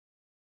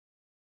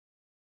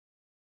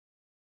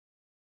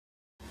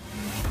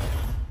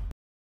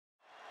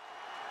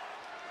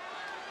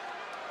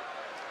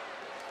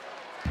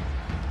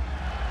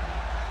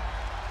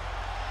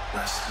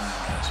Wrestling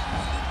has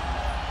more than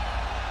one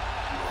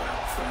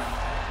royal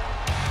family.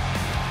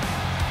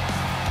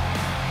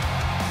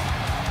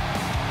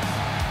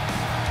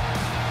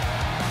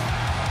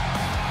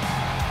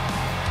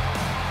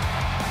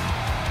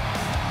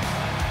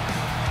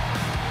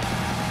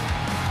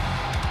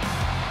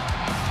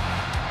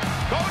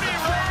 Cody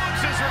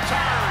Rhodes is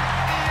retired.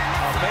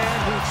 A man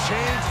who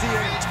changed the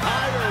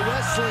entire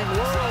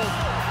wrestling world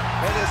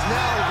and is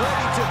now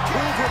ready to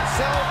prove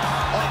himself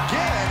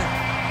again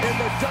in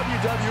the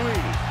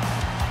WWE.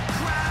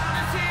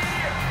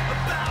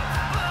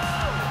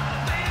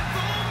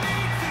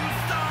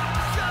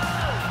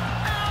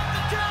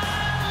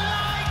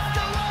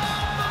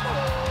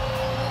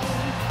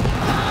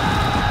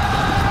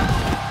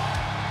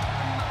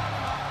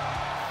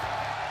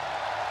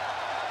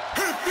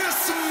 If you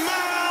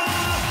smell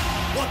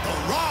what the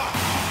Rock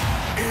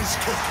is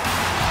cooking.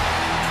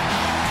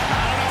 I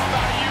don't know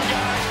about you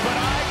guys, but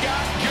I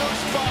got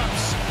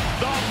goosebumps.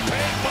 The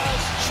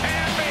People's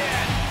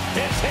Champion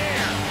is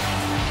here.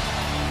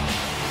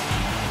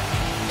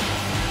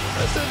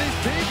 Listen to these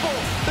people.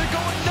 They're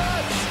going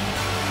nuts.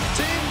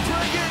 Team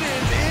Bring It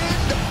is in.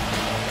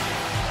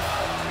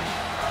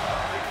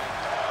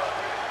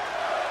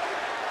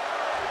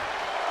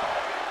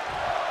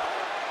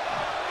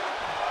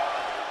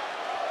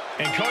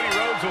 And Cody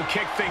Rhodes will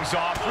kick things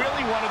off.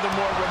 Really one of the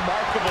more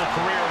remarkable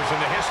careers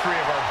in the history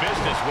of our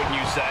business, wouldn't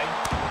you say?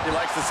 He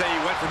likes to say he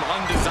went from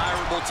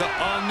undesirable to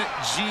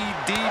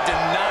un-GD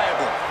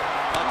deniable.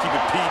 I'll keep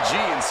it PG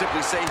and simply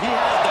say he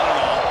has done it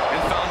all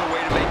and found a way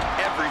to make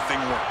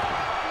everything work.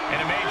 And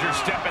a major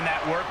step in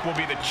that work will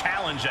be the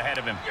challenge ahead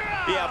of him.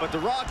 Yeah, but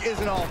The Rock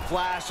isn't all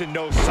flash and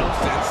no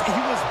substance. He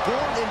was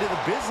born into the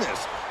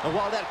business. And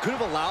while that could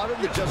have allowed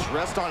him to just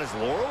rest on his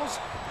laurels,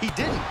 he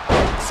didn't.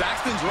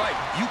 Saxton's right.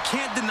 You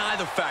can't deny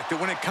the fact that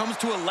when it comes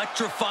to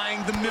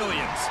electrifying the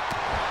millions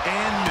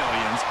and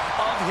millions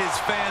of his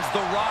fans,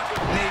 The Rock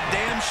made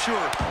damn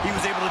sure he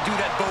was able to do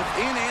that both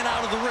in and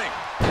out of the ring.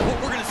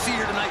 What we're going to see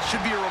here tonight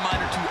should be a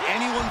reminder to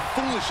anyone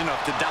foolish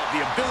enough to doubt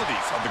the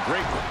abilities of the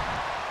great one.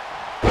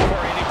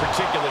 Or any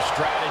particular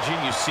strategy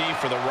you see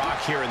for The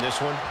Rock here in this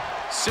one?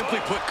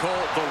 Simply put,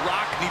 Cole, The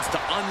Rock needs to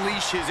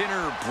unleash his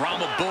inner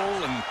Brahma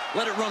bull and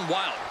let it run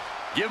wild.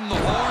 Give him the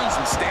horns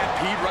and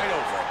stampede right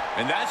over him.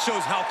 And that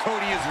shows how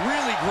Cody has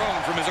really grown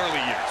from his early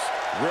years.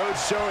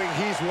 Rhodes showing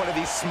he's one of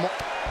these small...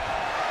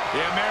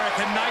 The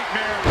American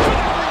Nightmare.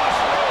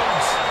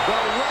 Rhodes. The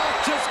Rock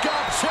just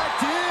got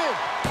checked in.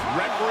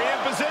 Referee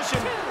in position.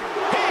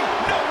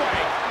 No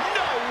way.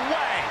 No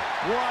way.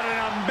 What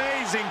an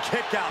amazing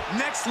kick out.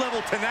 Next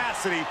level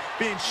tenacity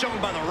being shown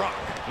by The Rock.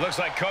 Looks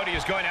like Cody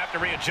is going to have to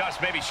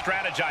readjust, maybe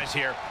strategize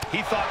here.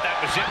 He thought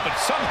that was it, but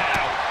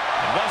somehow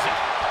it wasn't.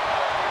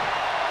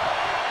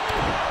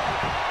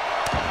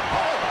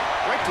 Oh,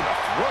 right to the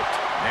throat.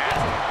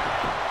 Nasty.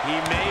 He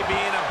may be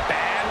in a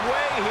bad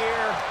way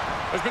here.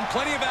 There's been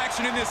plenty of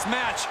action in this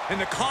match,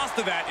 and the cost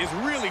of that is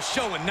really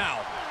showing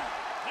now.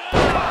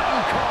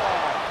 Cotton call.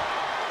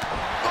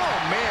 Oh,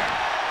 man.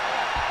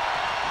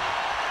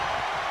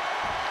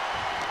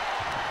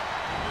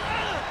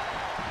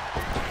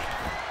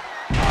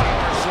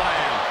 Power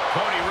slam.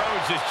 Cody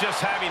Rhodes is just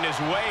having his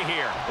way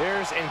here.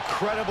 There's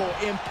incredible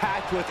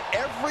impact with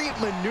every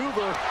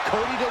maneuver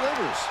Cody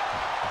delivers.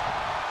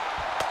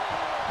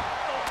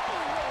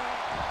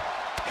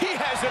 He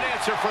has an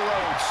answer for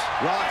Rhodes.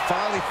 Rock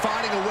finally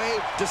finding a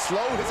way to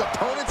slow his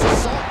opponent's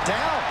assault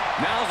down.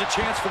 Now's a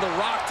chance for The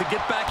Rock to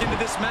get back into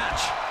this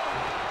match.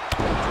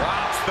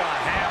 Drops the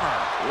hammer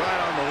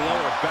right on the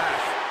lower back.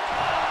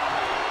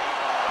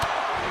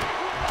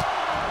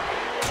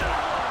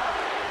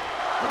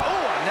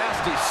 Oh, a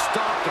nasty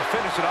stop to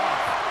finish it off.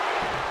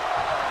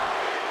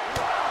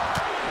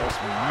 Was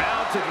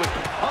mounted with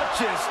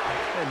punches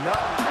and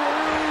not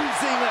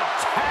bruising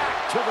attack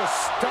to the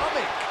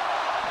stomach.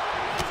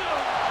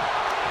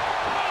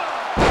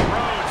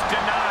 Rhodes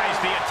denies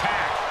the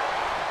attack.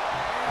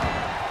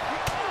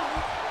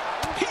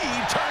 He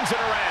turns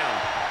it around.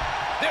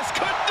 This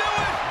could do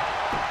it.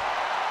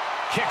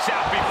 Kicks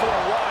out before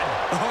one.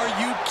 Are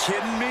you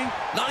kidding me?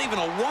 Not even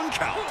a one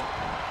count.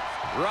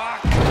 Rock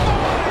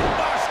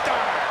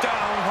buster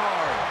down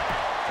hard.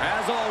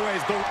 As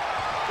always, the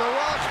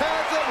Rock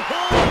has him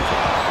hooked.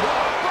 The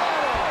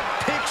bottom.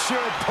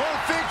 Picture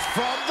perfect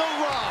from The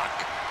Rock.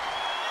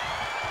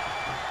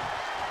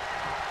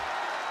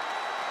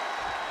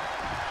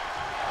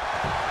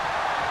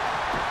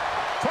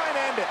 Try and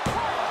end it.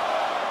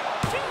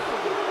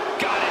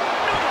 Got it.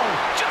 No,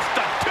 just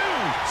a two.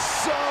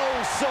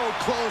 So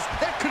close.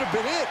 That could have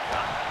been it.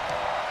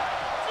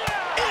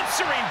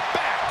 Answering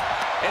back.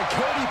 And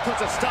Cody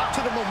puts a stop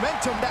to the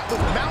momentum that was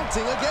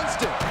mounting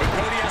against him. But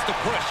Cody has to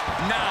push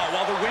now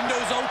while the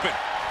window's open.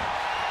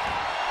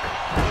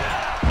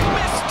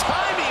 Missed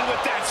timing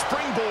with that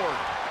springboard.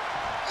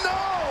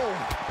 No!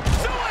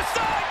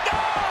 Suicide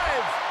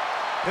dive!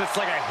 It's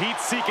like a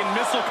heat-seeking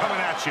missile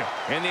coming at you.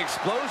 And the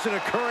explosion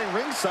occurring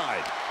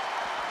ringside.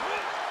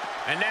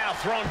 And now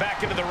thrown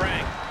back into the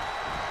ring.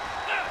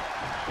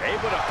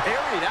 Able to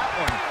parry that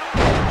one.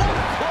 What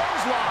a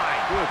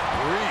clothesline! Good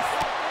grief.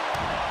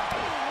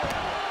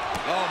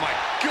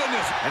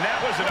 And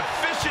that was an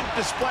efficient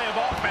display of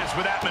offense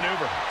with that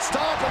maneuver.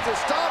 Stomp after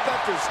stomp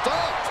after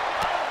stomp.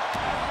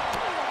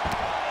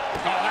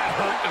 Oh, that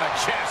hurt in the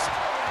chest.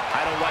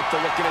 I don't like the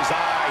look in his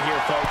eye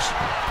here, folks.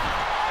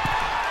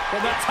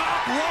 From the top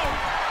rope.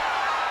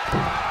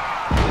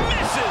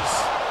 Misses.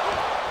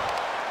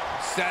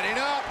 Setting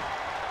up.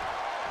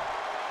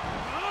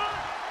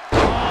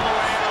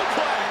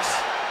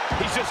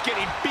 He's just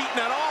getting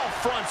beaten on all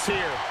fronts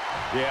here.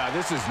 Yeah,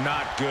 this is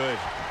not good.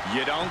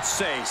 You don't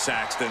say,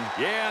 Saxton.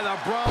 Yeah, the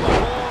Brahma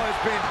bull has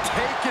been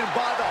taken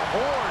by the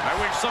horn. I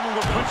wish someone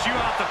would put you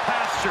out the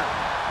pasture.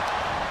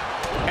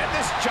 At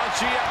this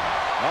juncture,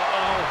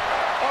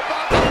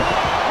 About the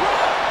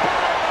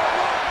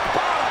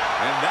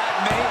And that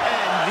may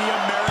end the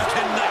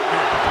American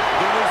nightmare.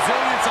 The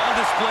resilience on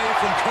display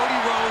from Cody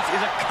Rhodes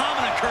is a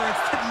common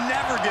occurrence that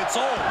never gets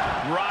old.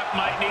 Rock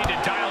might need to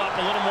dial up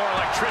a little more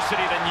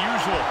electricity than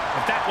usual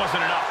if that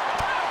wasn't enough.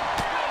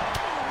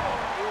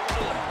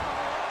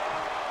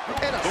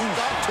 And a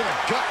stop to the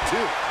gut,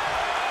 too.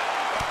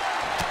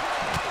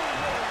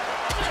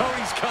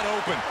 Cody's cut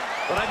open,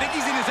 but I think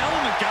he's in his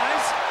element,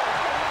 guys.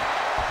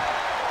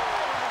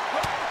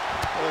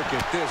 Look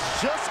at this,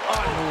 just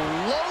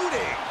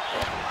unloading.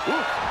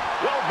 Ooh,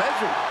 well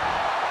measured.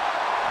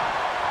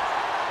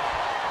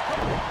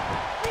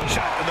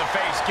 Shot to the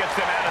face gets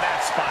them out of that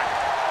spot.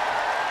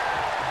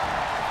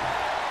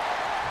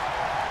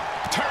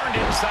 Turned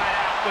inside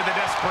out with a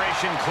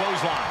desperation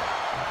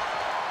clothesline.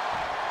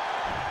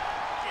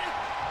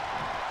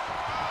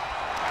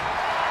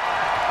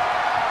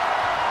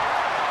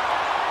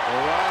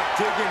 Rock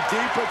digging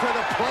deep into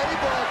the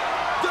playbook.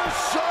 The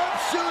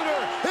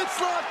sharpshooter, it's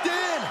locked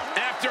in.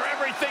 After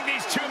everything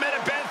these two men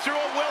have been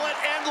through, will it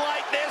end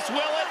like this?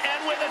 Will it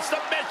end with a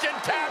submission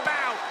tap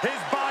out?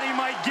 His body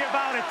might give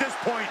out at this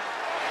point.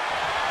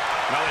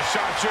 Well, the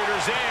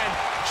sharpshooter's in,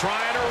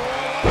 trying to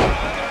roll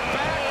on their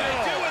back. They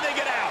do when they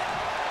get out.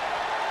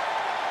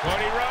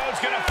 Cody Rhodes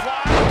gonna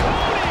fly.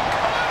 Cody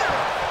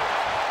Cutter!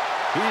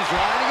 He's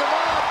lining him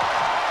up.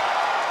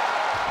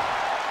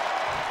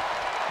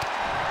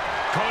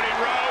 Cody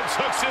Rhodes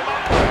hooks him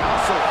up. I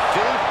also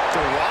think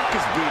the Rock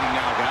is beating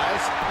now,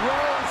 guys.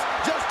 Rhodes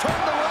just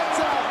turned the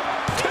lights out.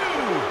 2.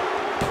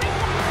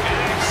 An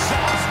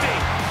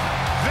exhausting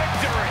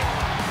victory,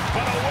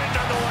 but a win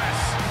nonetheless.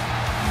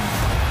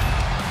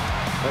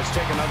 Let's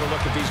take another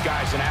look at these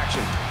guys in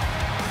action.